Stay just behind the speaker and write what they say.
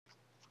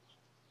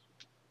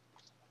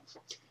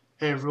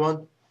Hey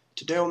everyone,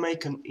 today I'll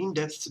make an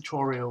in-depth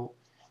tutorial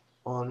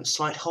on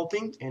slide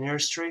hopping and air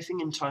strafing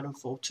in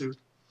Titanfall 2.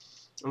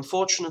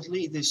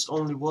 Unfortunately, this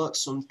only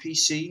works on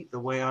PC the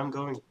way I'm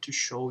going to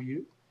show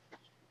you,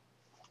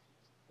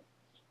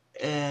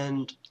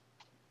 and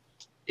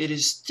it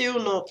is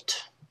still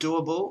not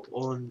doable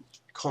on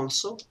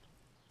console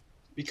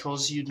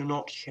because you do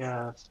not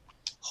have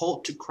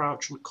hold to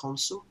crouch on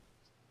console,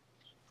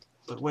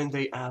 but when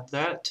they add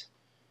that,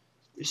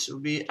 this will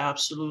be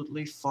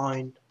absolutely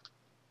fine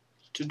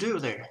to do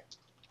there.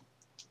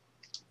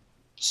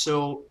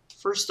 So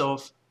first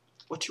off,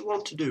 what you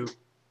want to do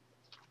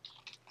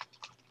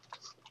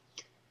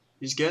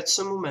is get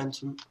some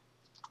momentum,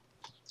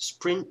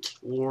 sprint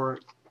or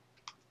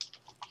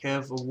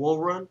have a wall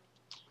run,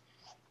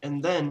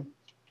 and then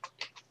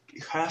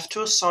you have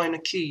to assign a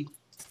key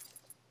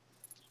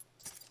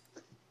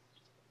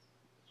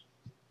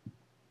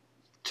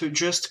to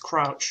just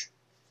crouch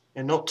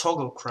and not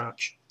toggle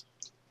crouch.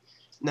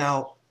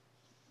 Now,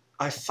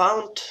 I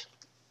found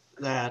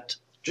that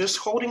just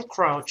holding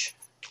crouch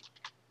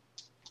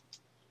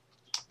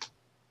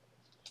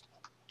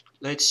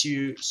lets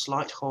you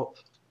slide hop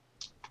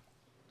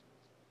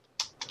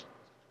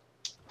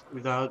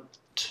without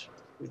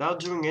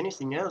doing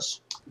anything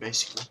else,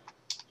 basically.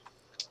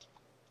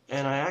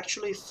 And I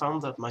actually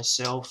found that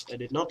myself. I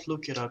did not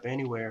look it up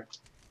anywhere.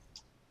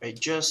 I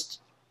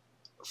just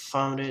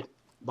found it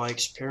by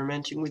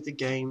experimenting with the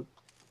game.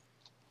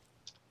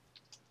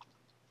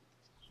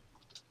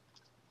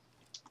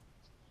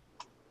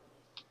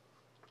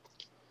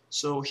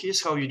 So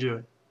here's how you do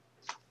it.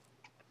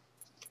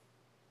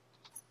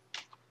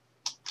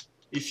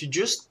 If you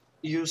just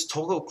use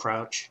toggle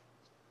crouch,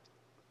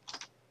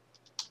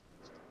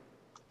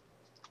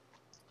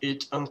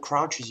 it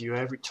uncrouches you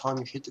every time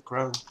you hit the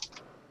ground.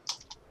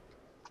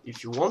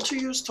 If you want to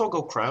use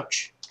toggle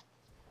crouch,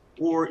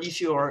 or if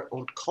you are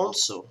on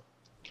console,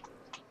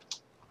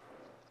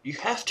 you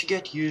have to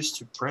get used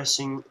to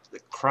pressing the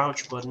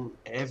crouch button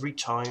every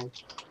time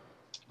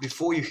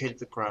before you hit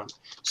the ground.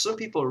 Some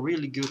people are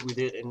really good with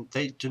it and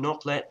they do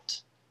not let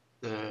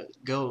the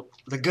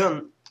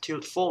gun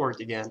tilt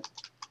forward again.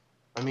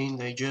 I mean,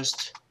 they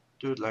just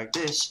do it like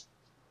this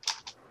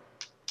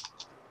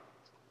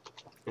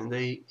and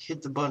they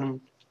hit the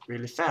button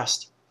really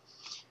fast.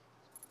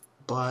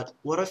 But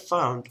what I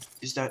found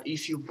is that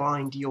if you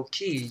bind your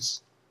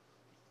keys,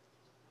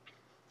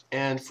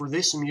 and for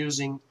this I'm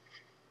using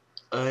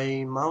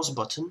a mouse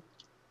button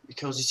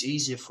because it's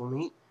easier for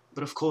me,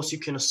 but of course you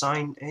can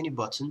assign any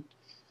button,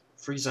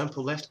 for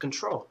example left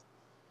control,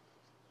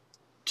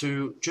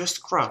 to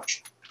just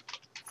crouch,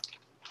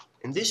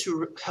 and this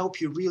will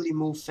help you really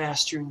move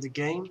faster in the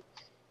game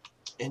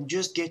and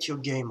just get your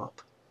game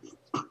up.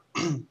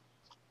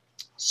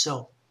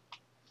 So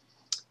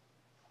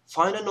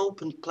find an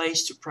open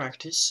place to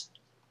practice,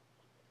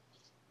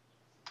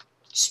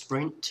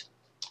 sprint,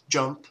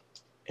 jump,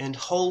 and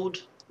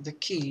hold the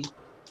key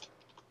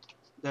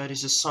that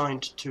is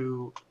assigned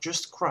to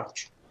just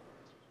crouch.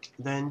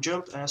 Then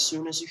jump as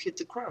soon as you hit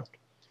the ground,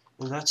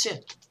 and that's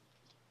it.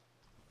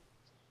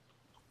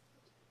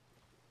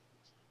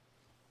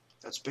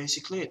 That's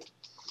basically it.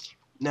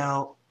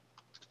 Now,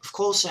 of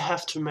course, I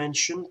have to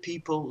mention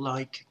people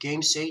like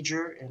Game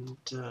Sager and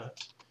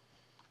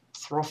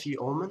Trophy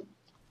Omen,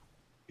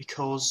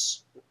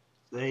 because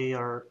they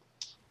are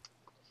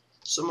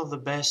some of the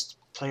best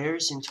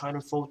players in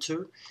Titanfall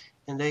 2,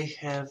 and they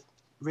have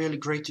really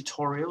great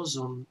tutorials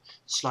on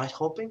slide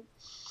hopping,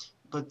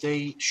 but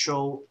they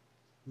show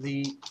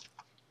the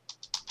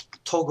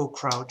toggle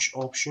crouch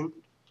option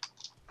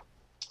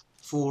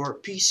for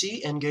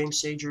PC, and Game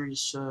Sager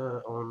is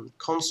on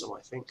console,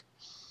 I think.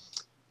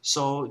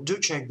 So do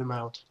check them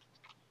out.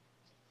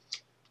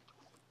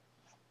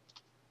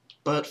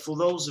 But for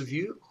those of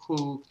you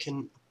who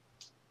can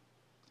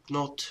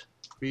not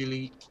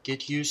really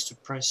get used to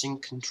pressing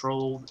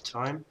control all the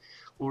time,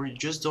 or you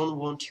just don't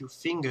want your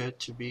finger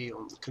to be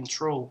on the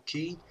control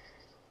key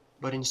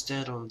but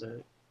instead on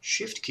the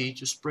shift key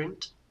to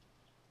sprint,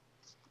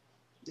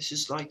 this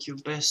is like your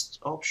best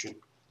option.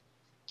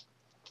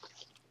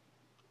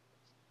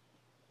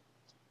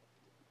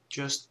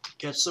 Just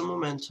get some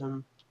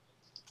momentum,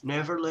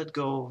 never let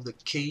go of the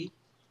key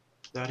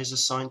that is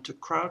assigned to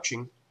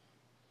crouching,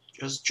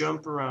 just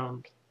jump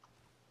around,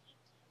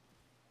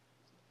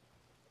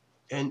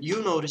 and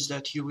you notice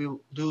that you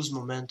will lose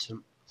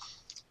momentum.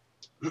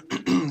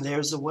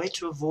 There's a way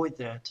to avoid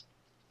that,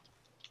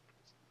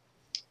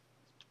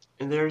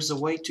 and there's a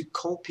way to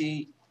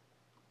copy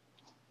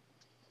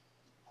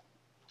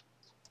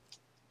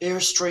air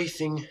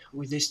strafing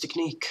with this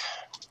technique.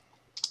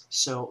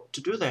 So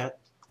to do that,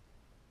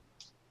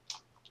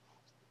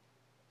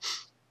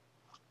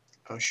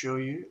 I'll show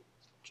you.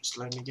 Just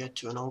let me get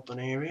to an open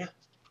area.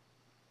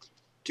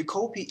 To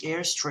copy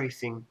air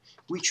strafing,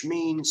 which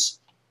means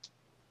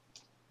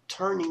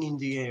turning in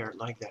the air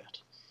like that,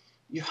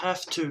 you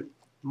have to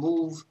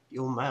move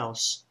your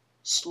mouse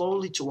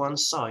slowly to one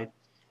side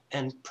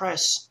and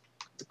press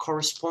the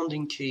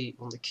corresponding key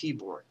on the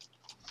keyboard.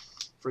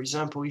 For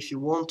example, if you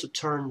want to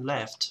turn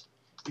left,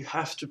 you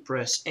have to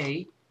press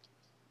A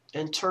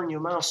and turn your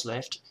mouse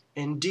left,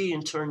 and D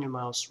and turn your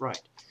mouse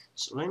right.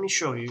 So let me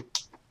show you,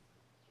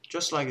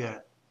 just like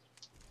that.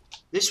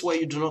 This way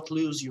you do not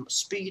lose your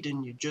speed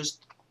and you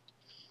just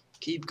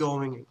keep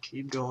going and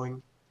keep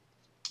going.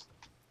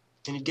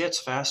 And it gets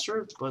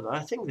faster, but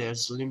I think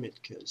there's a limit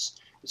because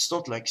it's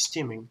not like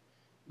stimming.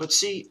 But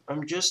see,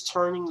 I'm just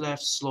turning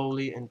left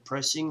slowly and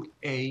pressing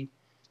A,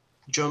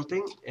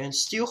 jumping, and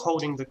still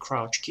holding the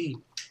crouch key.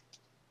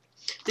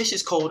 This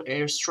is called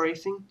air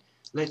strafing,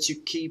 lets you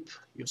keep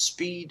your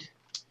speed,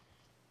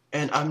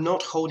 and I'm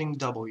not holding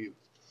W.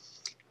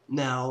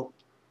 Now,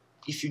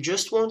 if you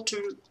just want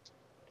to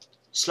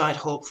slide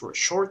hop for a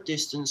short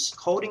distance,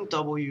 holding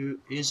W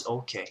is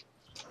okay.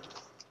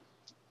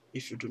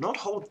 If you do not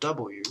hold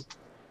W,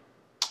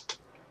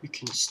 you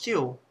can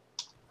still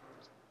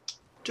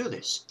do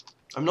this.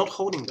 I'm not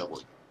holding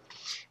W.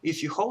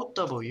 If you hold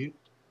W,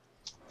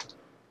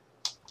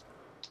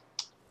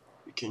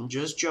 you can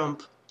just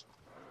jump,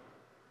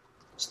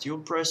 still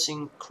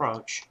pressing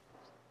crouch,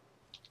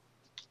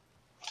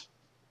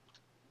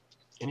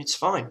 and it's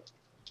fine.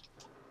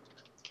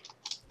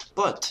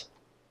 But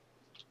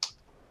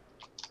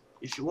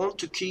if you want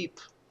to keep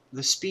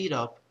the speed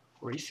up,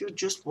 or if you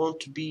just want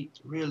to be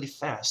really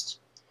fast,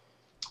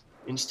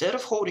 instead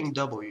of holding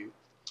W,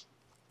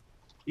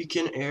 you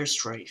can air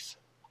strafe.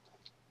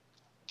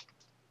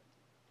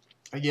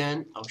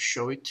 Again, I'll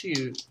show it to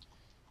you,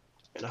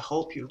 and I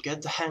hope you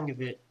get the hang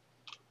of it.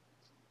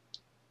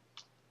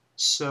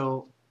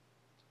 So,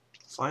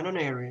 find an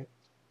area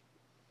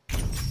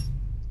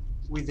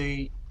with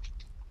a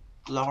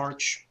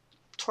large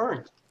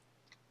turn,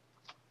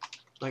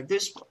 like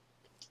this one.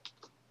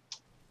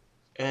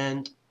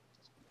 And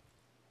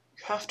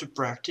you have to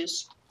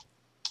practice.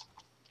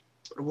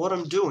 But what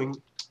I'm doing,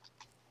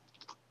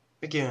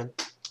 again,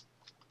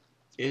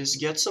 is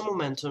get some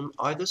momentum,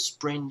 either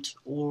sprint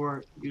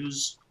or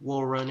use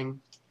wall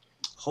running,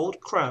 hold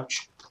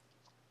crouch,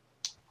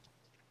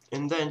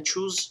 and then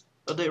choose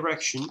a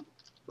direction,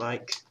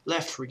 like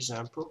left for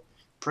example,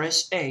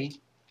 press A,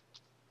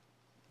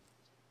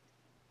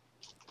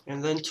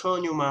 and then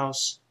turn your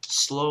mouse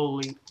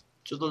slowly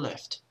to the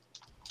left.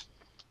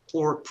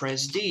 Or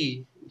press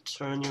D, and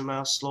turn your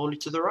mouse slowly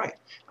to the right.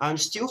 I'm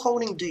still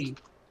holding D,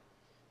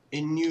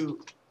 and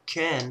you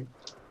can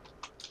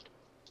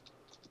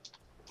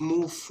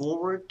move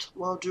forward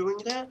while doing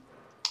that,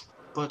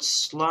 but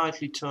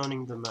slightly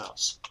turning the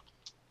mouse.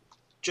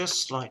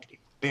 Just slightly,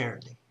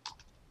 barely.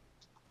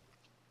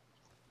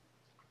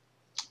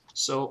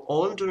 So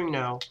all I'm doing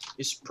now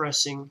is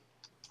pressing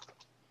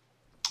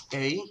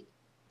A.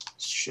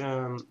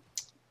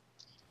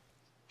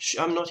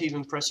 I'm not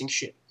even pressing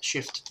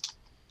shift,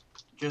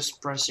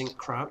 just pressing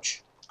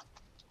crouch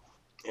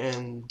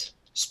and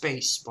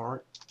space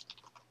bar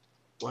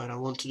when I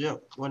want to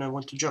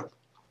jump.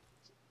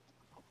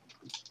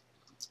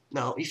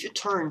 Now, if you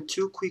turn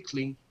too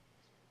quickly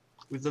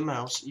with the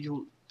mouse,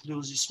 you'll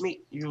lose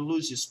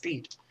your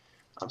speed.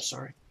 I'm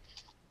sorry.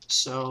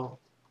 So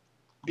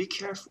be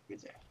careful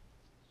with that.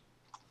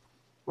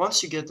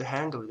 Once you get the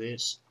hang of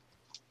this,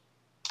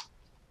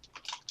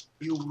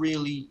 you'll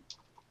really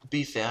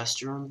be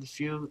faster on the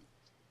field.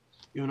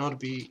 You'll not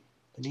be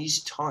an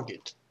easy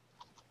target.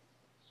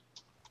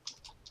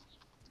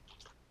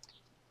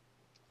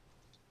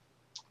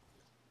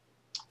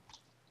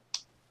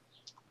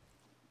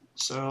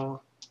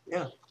 So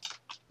yeah,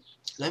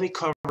 let me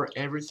cover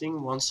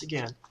everything once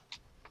again.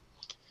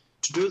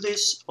 To do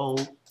this all,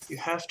 you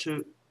have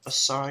to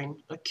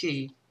assign a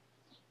key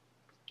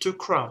to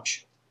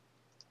crouch.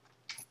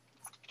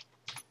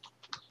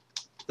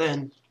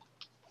 Then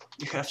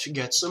you have to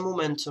get some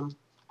momentum,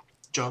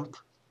 jump,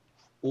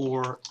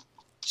 or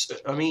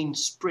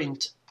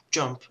sprint,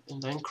 jump,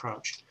 and then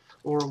crouch.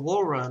 Or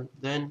wall run,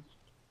 then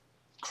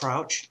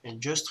crouch,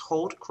 and just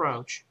hold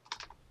crouch.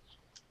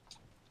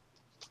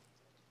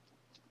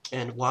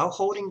 And while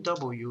holding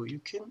W, you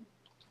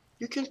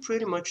can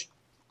pretty much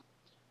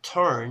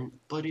turn,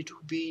 but it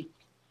will be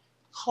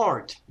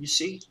hard. You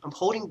see, I'm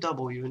holding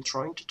W and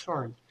trying to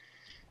turn,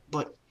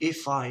 but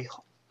if I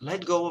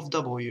let go of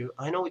W,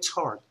 I know it's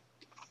hard.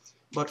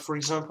 But for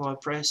example, I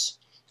press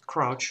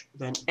crouch,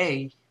 then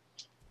A,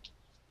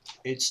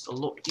 it's a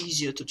lot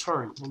easier to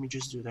turn. Let me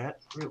just do that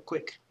real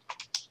quick.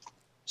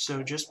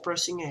 So just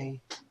pressing A,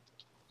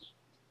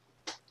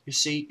 you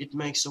see, it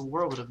makes a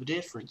world of a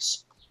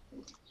difference.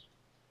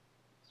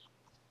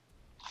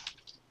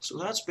 So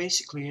that's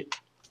basically it.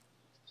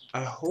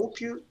 I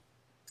hope you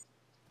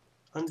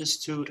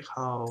understood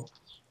how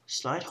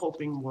slide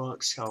hopping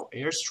works, how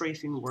air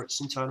strafing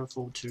works in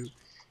Titanfall 2.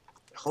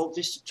 I hope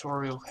this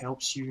tutorial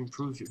helps you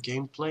improve your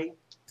gameplay.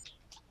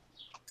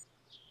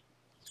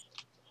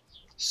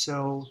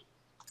 So,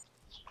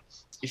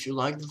 if you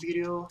like the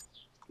video,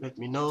 let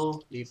me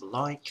know, leave a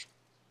like,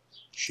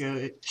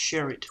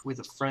 share it with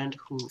a friend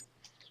who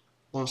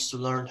wants to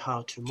learn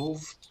how to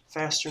move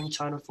faster in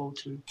Titanfall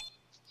 2.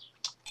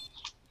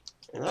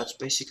 And that's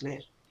basically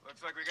it.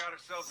 Looks like we got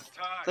ourselves a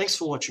tie. Thanks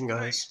for watching, guys.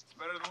 Hey, it's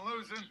better than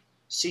losing.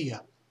 See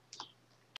ya.